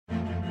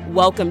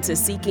Welcome to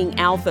Seeking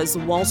Alpha's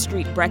Wall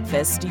Street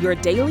Breakfast, your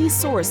daily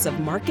source of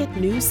market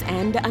news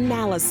and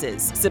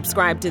analysis.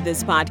 Subscribe to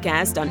this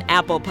podcast on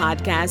Apple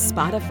Podcasts,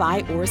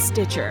 Spotify, or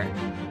Stitcher.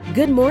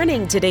 Good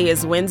morning. Today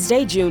is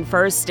Wednesday, June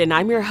 1st, and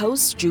I'm your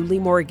host, Julie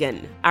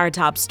Morgan. Our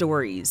top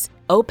stories: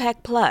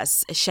 OPEC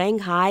Plus,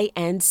 Shanghai,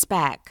 and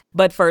SPAC.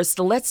 But first,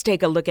 let's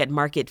take a look at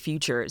market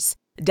futures.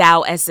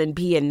 Dow,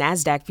 S&P, and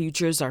NASDAQ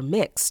futures are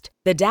mixed.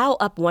 The Dow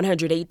up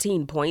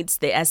 118 points,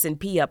 the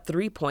S&P up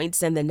 3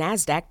 points, and the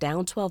NASDAQ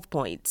down 12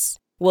 points.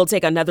 We'll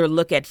take another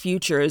look at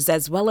futures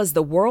as well as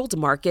the world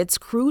markets,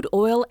 crude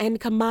oil, and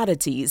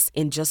commodities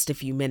in just a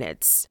few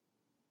minutes.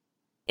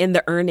 In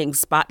the earnings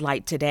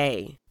spotlight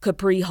today: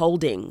 Capri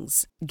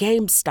Holdings,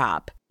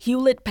 GameStop,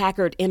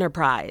 Hewlett-Packard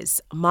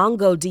Enterprise,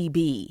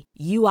 MongoDB,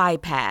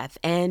 UiPath,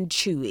 and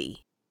Chewy.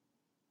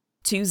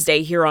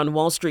 Tuesday here on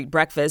Wall Street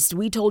Breakfast,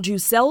 we told you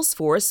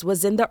Salesforce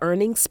was in the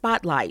earnings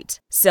spotlight.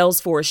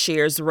 Salesforce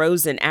shares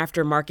rose in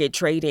aftermarket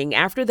trading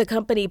after the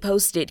company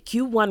posted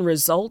Q1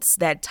 results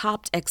that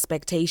topped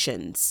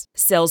expectations.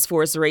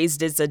 Salesforce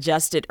raised its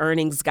adjusted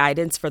earnings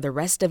guidance for the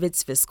rest of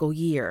its fiscal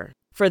year.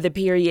 For the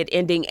period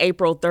ending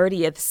April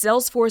 30th,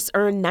 Salesforce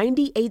earned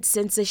 98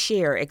 cents a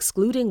share,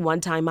 excluding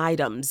one-time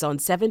items, on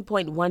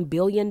 $7.1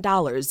 billion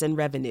in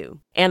revenue.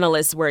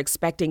 Analysts were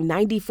expecting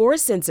 94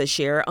 cents a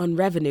share on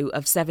revenue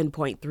of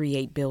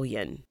 $7.38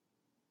 billion.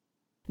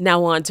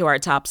 Now on to our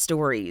top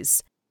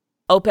stories.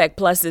 OPEC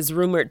Plus is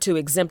rumored to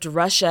exempt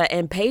Russia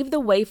and pave the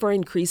way for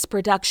increased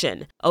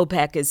production.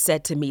 OPEC is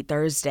set to meet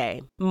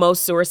Thursday.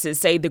 Most sources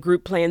say the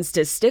group plans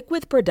to stick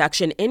with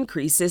production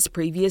increases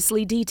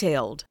previously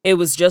detailed. It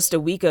was just a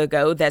week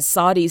ago that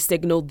Saudi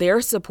signaled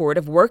their support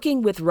of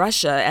working with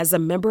Russia as a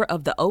member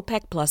of the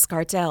OPEC Plus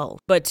cartel.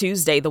 But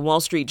Tuesday, the Wall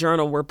Street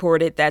Journal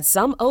reported that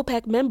some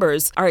OPEC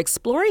members are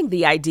exploring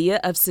the idea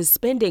of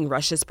suspending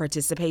Russia's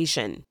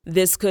participation.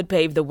 This could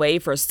pave the way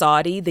for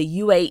Saudi, the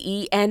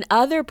UAE, and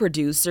other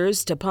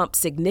producers to pump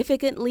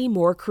significantly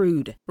more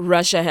crude.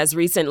 Russia has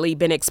recently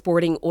been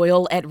exporting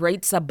oil at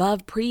rates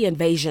above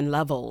pre-invasion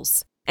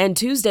levels. And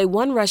Tuesday,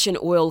 one Russian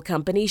oil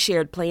company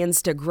shared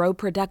plans to grow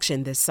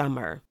production this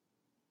summer.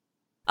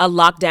 A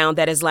lockdown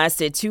that has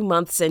lasted 2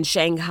 months in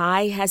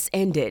Shanghai has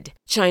ended.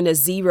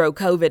 China's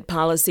zero-COVID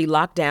policy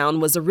lockdown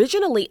was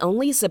originally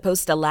only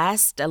supposed to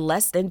last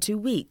less than 2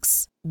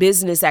 weeks.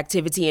 Business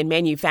activity and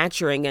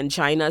manufacturing in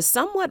China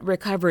somewhat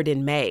recovered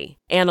in May.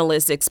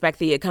 Analysts expect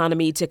the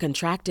economy to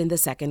contract in the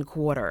second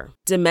quarter.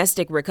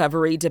 Domestic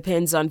recovery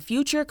depends on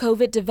future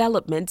COVID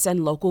developments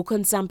and local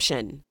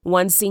consumption.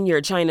 One senior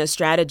China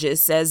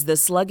strategist says the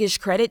sluggish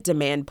credit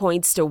demand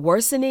points to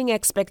worsening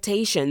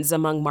expectations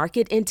among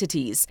market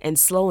entities and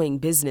slowing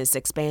business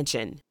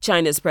expansion.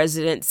 China's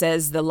president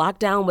says the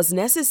lockdown was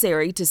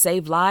necessary to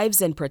save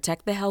lives and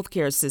protect the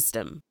healthcare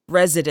system.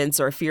 Residents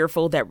are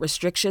fearful that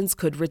restrictions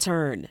could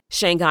return.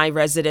 Shanghai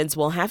residents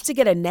will have to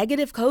get a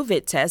negative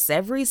COVID test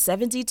every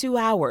 72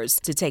 hours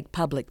to take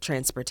public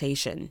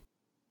transportation.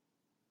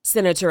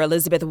 Senator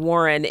Elizabeth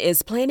Warren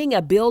is planning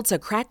a bill to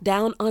crack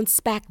down on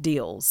SPAC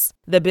deals.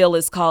 The bill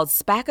is called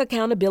SPAC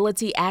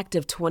Accountability Act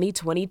of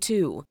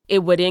 2022. It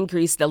would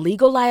increase the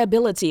legal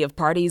liability of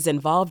parties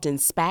involved in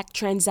SPAC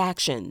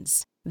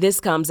transactions.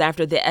 This comes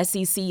after the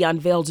SEC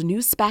unveiled new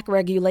SPAC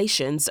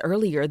regulations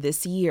earlier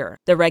this year.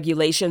 The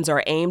regulations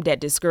are aimed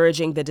at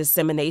discouraging the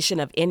dissemination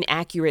of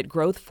inaccurate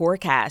growth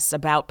forecasts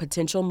about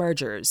potential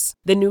mergers.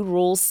 The new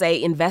rules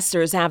say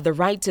investors have the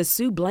right to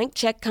sue blank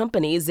check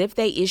companies if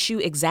they issue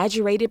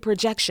exaggerated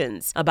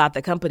projections about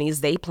the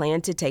companies they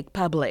plan to take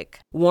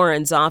public.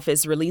 Warren's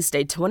office released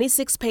a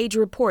 26-page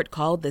report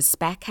called the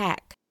SPAC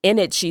Hack. In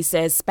it, she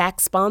says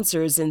SPAC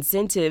sponsors'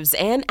 incentives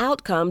and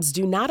outcomes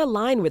do not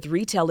align with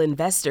retail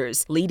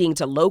investors, leading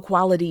to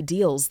low-quality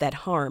deals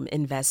that harm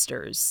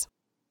investors.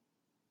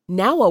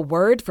 Now a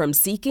word from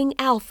Seeking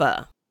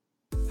Alpha.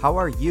 How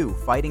are you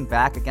fighting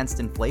back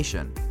against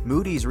inflation?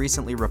 Moody's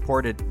recently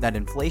reported that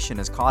inflation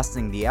is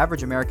costing the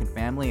average American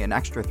family an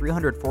extra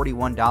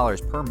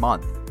 $341 per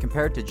month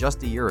compared to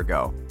just a year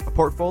ago. A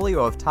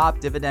portfolio of top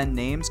dividend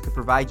names could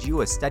provide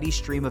you a steady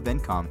stream of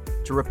income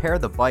to repair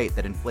the bite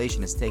that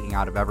inflation is taking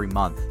out of every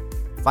month.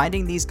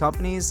 Finding these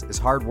companies is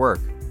hard work,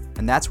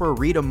 and that's where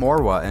Rita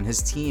Morwa and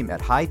his team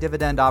at High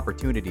Dividend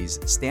Opportunities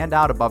stand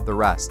out above the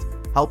rest,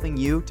 helping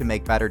you to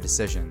make better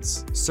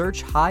decisions.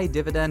 Search High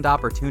Dividend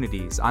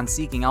Opportunities on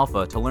Seeking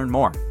Alpha to learn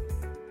more.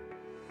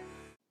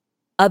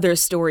 Other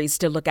stories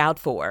to look out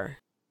for.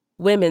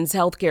 Women's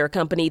healthcare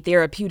company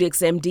Therapeutics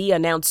MD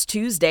announced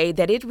Tuesday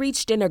that it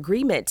reached an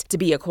agreement to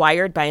be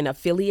acquired by an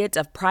affiliate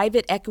of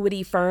private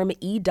equity firm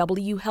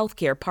EW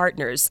Healthcare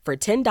Partners for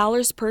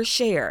 $10 per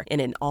share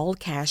in an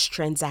all-cash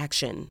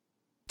transaction.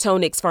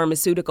 Tonix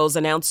Pharmaceuticals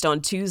announced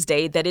on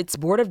Tuesday that its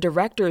board of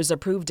directors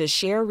approved a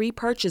share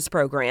repurchase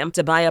program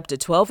to buy up to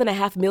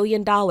 $12.5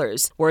 million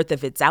worth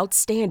of its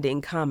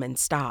outstanding common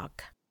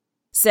stock.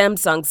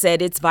 Samsung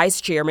said its vice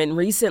chairman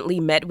recently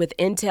met with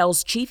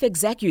Intel's chief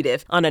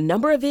executive on a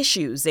number of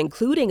issues,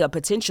 including a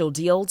potential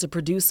deal to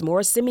produce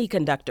more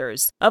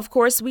semiconductors. Of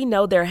course, we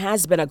know there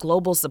has been a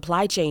global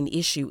supply chain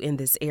issue in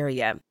this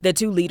area. The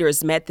two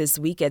leaders met this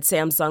week at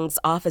Samsung's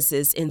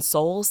offices in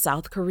Seoul,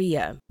 South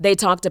Korea. They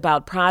talked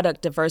about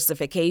product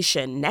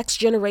diversification,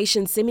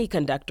 next-generation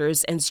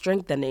semiconductors, and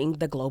strengthening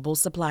the global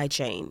supply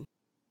chain.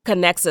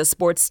 Connexa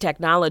Sports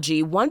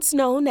Technology, once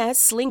known as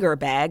Slinger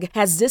Bag,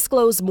 has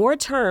disclosed more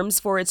terms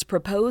for its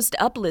proposed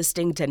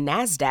uplisting to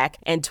NASDAQ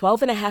and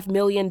 $12.5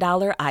 million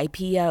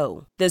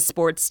IPO. The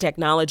sports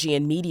technology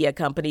and media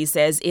company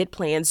says it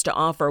plans to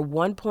offer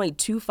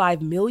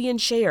 1.25 million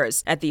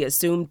shares at the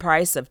assumed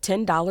price of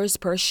 $10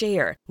 per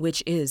share,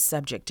 which is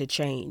subject to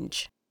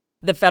change.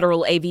 The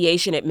Federal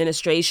Aviation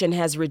Administration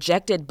has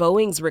rejected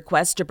Boeing's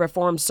request to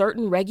perform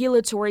certain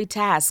regulatory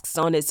tasks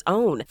on its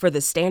own for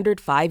the standard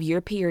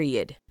 5-year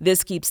period.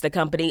 This keeps the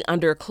company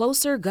under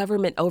closer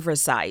government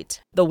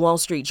oversight. The Wall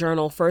Street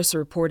Journal first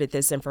reported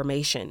this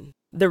information.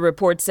 The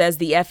report says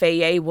the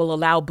FAA will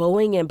allow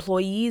Boeing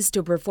employees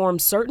to perform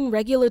certain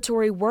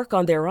regulatory work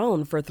on their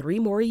own for 3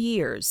 more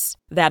years.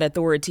 That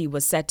authority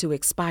was set to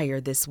expire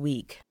this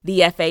week.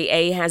 The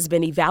FAA has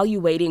been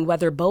evaluating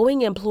whether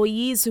Boeing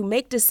employees who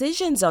make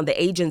decisions on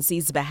the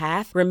agency's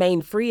behalf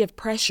remain free of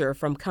pressure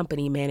from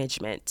company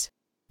management.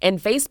 And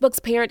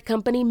Facebook's parent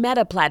company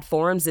Meta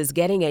Platforms is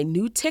getting a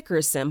new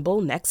ticker symbol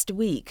next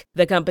week.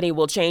 The company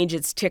will change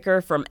its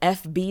ticker from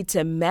FB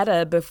to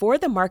Meta before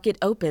the market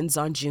opens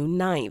on June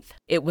 9th.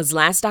 It was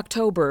last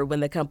October when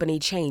the company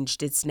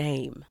changed its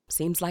name.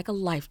 Seems like a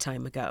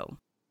lifetime ago.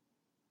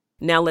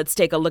 Now let's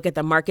take a look at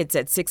the markets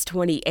at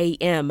 6:20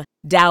 a.m.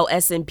 Dow,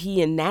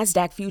 S&P, and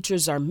NASDAQ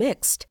futures are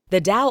mixed.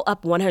 The Dow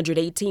up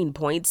 118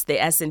 points,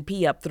 the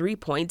S&P up 3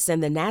 points,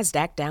 and the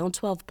NASDAQ down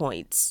 12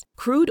 points.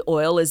 Crude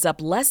oil is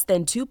up less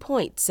than 2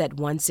 points at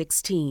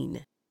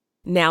 116.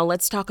 Now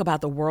let's talk about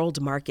the world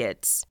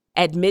markets.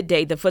 At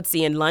midday, the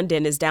FTSE in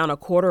London is down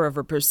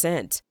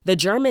 0.25%. The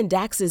German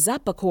DAX is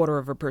up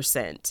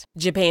 0.25%.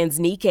 Japan's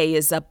Nikkei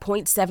is up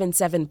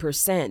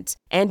 0.77%.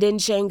 And in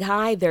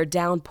Shanghai, they're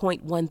down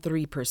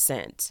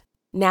 0.13%.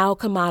 Now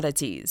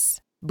commodities.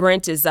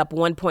 Brent is up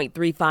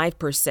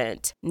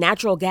 1.35%.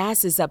 Natural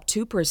gas is up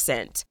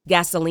 2%.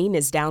 Gasoline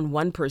is down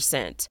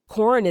 1%.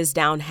 Corn is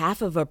down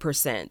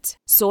 0.5%.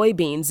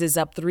 Soybeans is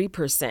up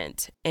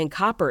 3%. And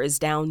copper is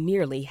down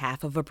nearly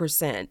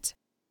 0.5%.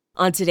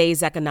 On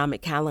today's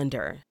economic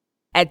calendar.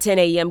 At 10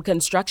 a.m.,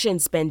 construction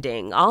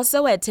spending.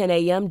 Also at 10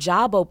 a.m.,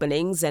 job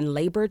openings and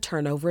labor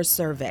turnover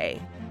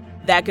survey.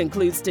 That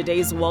concludes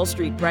today's Wall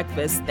Street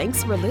Breakfast.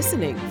 Thanks for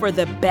listening. For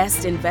the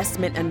best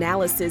investment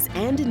analysis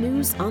and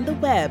news on the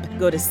web,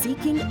 go to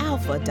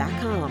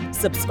seekingalpha.com.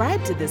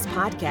 Subscribe to this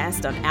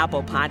podcast on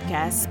Apple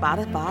Podcasts,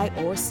 Spotify,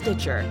 or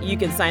Stitcher. You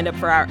can sign up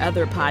for our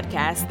other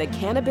podcasts, the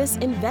Cannabis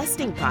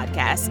Investing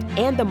Podcast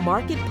and the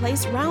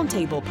Marketplace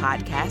Roundtable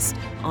Podcast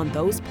on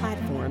those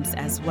platforms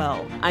as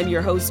well. I'm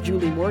your host,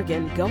 Julie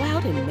Morgan. Go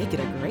out and make it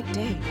a great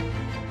day.